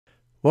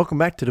Welcome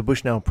back to the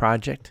Bushnell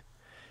Project.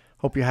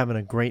 Hope you're having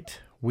a great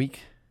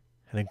week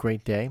and a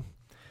great day.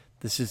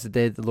 This is the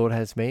day that the Lord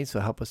has made, so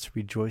help us to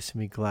rejoice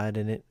and be glad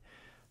in it.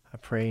 I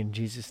pray in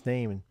Jesus'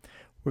 name. And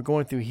we're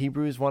going through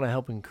Hebrews. Want to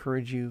help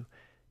encourage you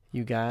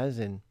guys.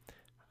 And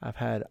I've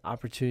had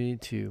opportunity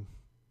to,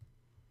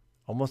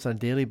 almost on a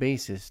daily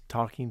basis,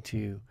 talking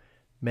to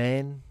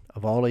men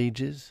of all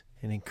ages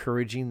and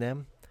encouraging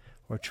them,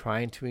 or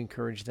trying to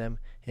encourage them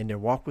in their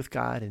walk with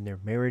God, in their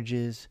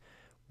marriages,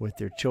 with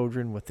their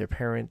children, with their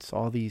parents,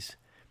 all these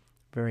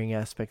varying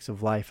aspects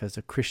of life as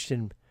a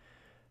Christian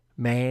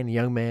man,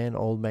 young man,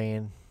 old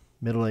man,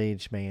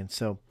 middle-aged man.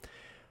 So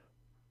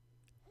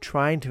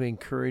trying to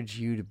encourage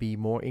you to be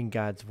more in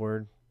God's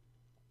Word,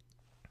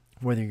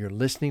 whether you're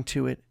listening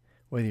to it,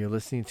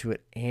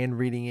 and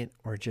reading it,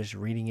 or just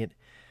reading it,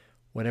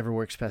 whatever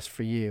works best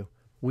for you.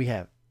 We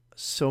have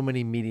so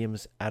many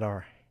mediums at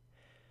our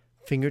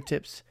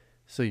fingertips,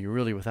 so you're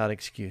really without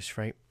excuse,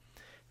 right?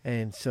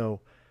 And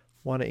so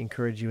want to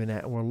encourage you in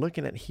that. And we're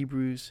looking at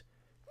Hebrews,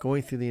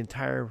 going through the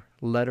entire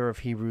letter of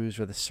Hebrews,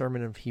 or the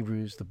sermon of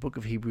Hebrews, the book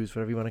of Hebrews,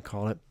 whatever you want to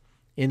call it,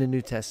 in the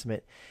New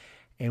Testament.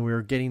 And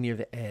we're getting near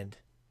the end,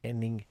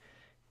 getting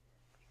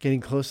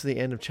close to the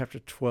end of chapter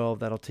 12.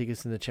 That'll take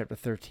us into chapter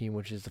 13,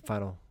 which is the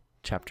final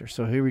chapter.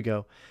 So here we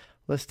go.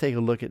 Let's take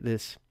a look at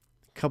this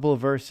couple of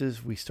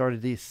verses. We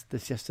started this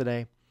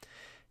yesterday,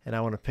 and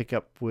I want to pick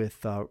up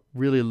with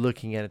really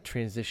looking at a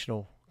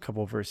transitional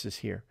couple of verses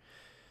here.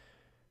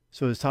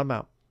 So it's talking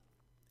about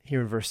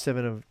here in verse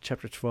 7 of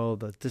chapter 12,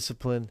 the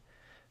discipline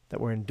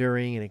that we're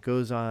enduring, and it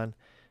goes on.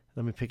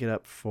 Let me pick it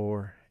up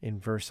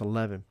in verse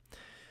 11.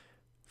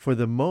 For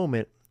the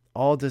moment,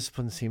 all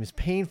discipline seems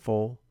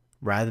painful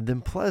rather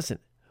than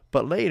pleasant,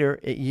 but later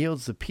it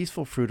yields the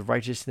peaceful fruit of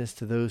righteousness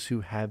to those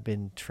who have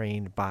been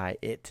trained by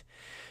it.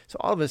 So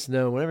all of us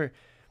know whenever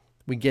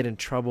we get in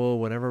trouble,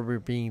 whenever we're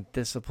being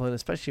disciplined,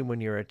 especially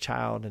when you're a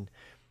child and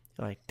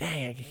like,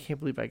 dang, I can't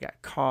believe I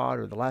got caught,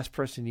 or the last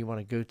person you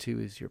want to go to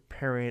is your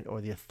parent or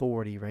the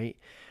authority, right?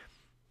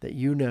 That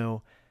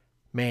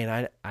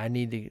man, I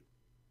need to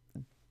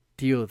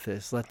deal with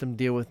this. Let them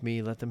deal with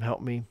me. Let them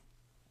help me.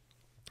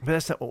 But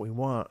that's not what we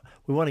want.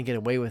 We want to get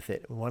away with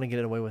it. We want to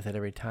get away with it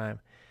every time.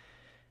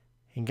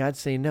 And God's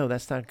saying, no,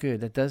 that's not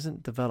good. That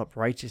doesn't develop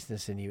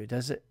righteousness in you. It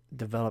doesn't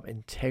develop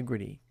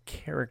integrity,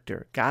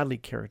 character, godly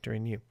character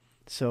in you.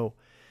 So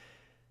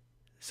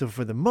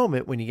for the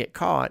moment, when you get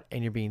caught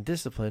and you're being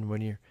disciplined,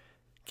 when you're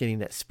getting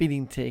that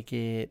speeding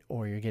ticket,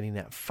 or you're getting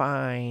that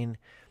fine,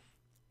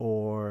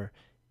 or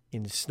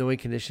in snowy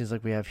conditions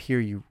like we have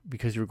here,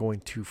 because you're going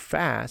too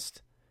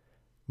fast,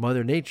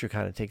 Mother Nature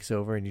kind of takes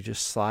over and you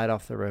just slide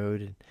off the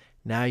road, and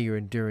now you're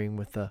enduring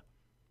with the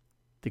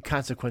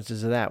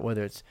consequences of that,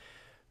 whether it's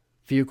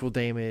vehicle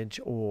damage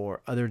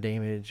or other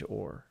damage,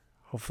 or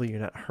hopefully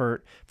you're not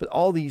hurt. But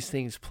all these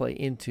things play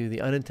into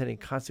the unintended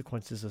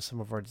consequences of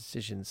some of our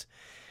decisions.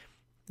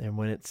 And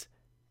when it's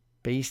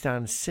based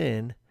on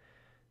sin,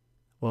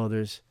 well,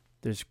 there's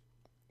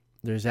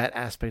that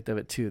aspect of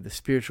it too, the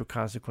spiritual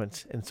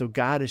consequence. And so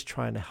God is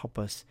trying to help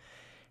us.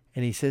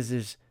 And he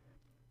says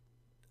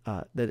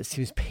that it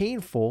seems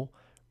painful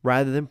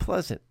rather than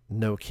pleasant.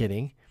 No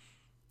kidding.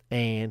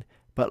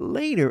 But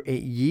later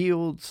it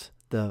yields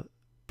the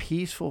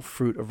peaceful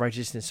fruit of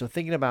righteousness. So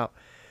thinking about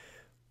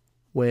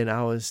when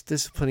I was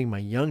disciplining my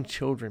young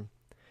children,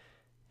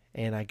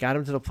 and I got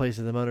them to the place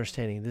of them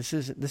understanding, this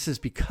is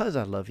because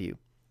I love you.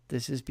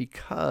 This is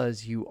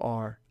because you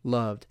are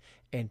loved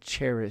and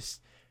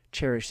cherished,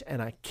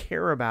 and I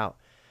care about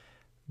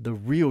the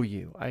real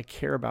you. I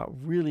care about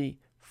really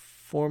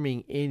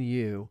forming in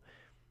you,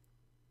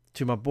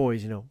 to my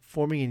boys,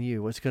 forming in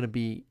you what's going to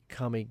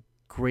become a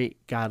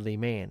great godly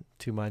man.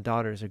 To my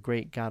daughters, a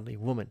great godly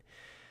woman.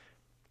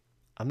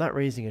 I'm not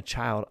raising a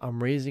child.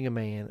 I'm raising a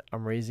man.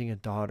 I'm raising a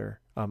daughter,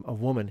 a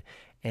woman.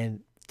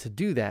 And to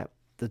do that,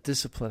 the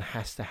discipline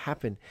has to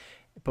happen.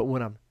 But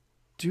when I'm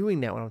doing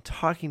that, when I'm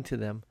talking to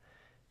them,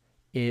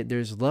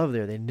 there's love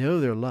there. They know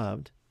they're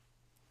loved,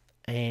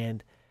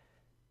 and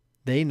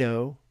they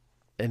know,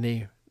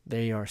 and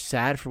they are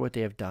sad for what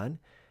they have done,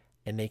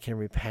 and they can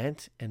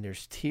repent, and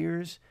there's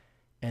tears,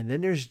 and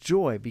then there's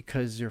joy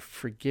because they're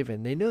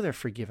forgiven. They know they're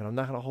forgiven. I'm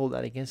not going to hold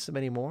that against them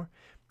anymore,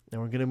 and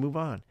we're going to move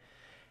on.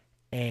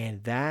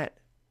 And that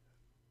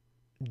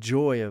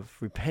joy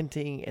of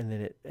repenting and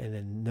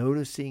then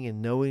noticing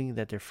and knowing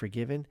that they're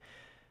forgiven,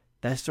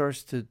 that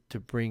starts to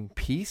bring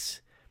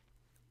peace,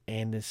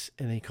 and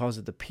he calls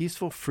it the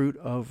peaceful fruit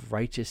of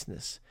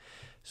righteousness.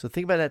 So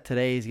think about that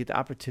today, as you get the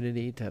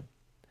opportunity to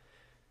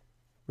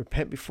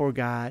repent before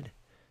God,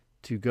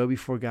 to go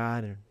before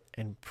God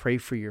and pray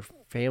for your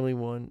family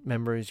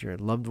members, your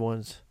loved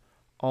ones,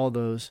 all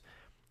those,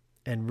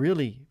 and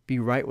really be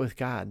right with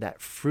God. That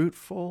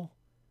fruitful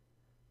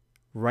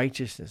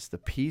righteousness, the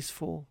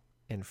peaceful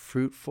and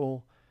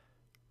fruitful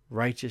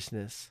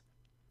righteousness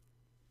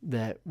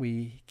that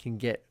we can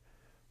get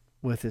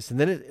with this. And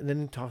then it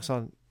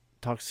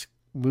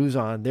moves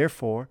on.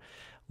 Therefore,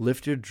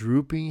 lift your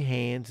drooping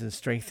hands and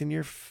strengthen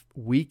your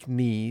weak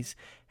knees,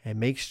 and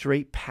make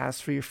straight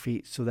paths for your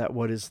feet, so that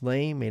what is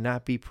lame may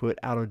not be put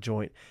out of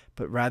joint,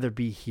 but rather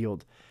be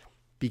healed.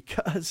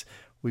 Because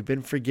we've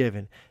been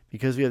forgiven,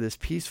 because we have this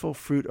peaceful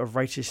fruit of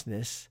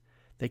righteousness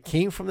that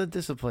came from the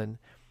discipline,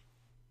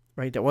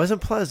 right? That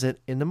wasn't pleasant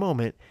in the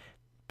moment,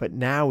 but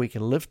now we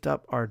can lift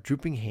up our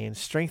drooping hands,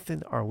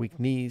 strengthen our weak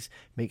knees,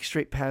 make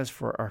straight paths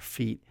for our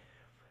feet,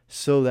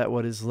 so that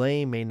what is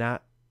lame may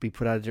not be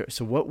put out of joint.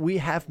 So what we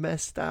have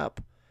messed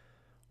up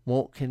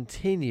won't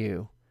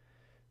continue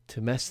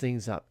to mess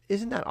things up.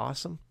 Isn't that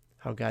awesome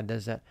how God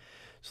does that?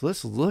 So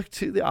let's look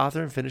to the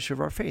author and finisher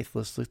of our faith.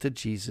 Let's look to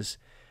Jesus.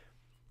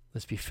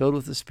 Let's be filled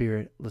with the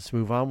Spirit. Let's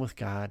move on with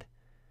God.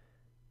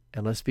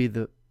 And let's be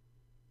the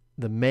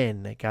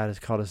men that God has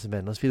called us to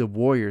be. Let's be the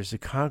warriors, the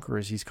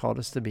conquerors He's called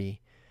us to be,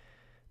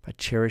 by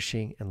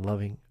cherishing and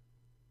loving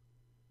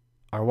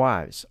our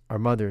wives, our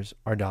mothers,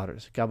 our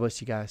daughters. God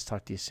bless you guys.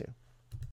 Talk to you soon.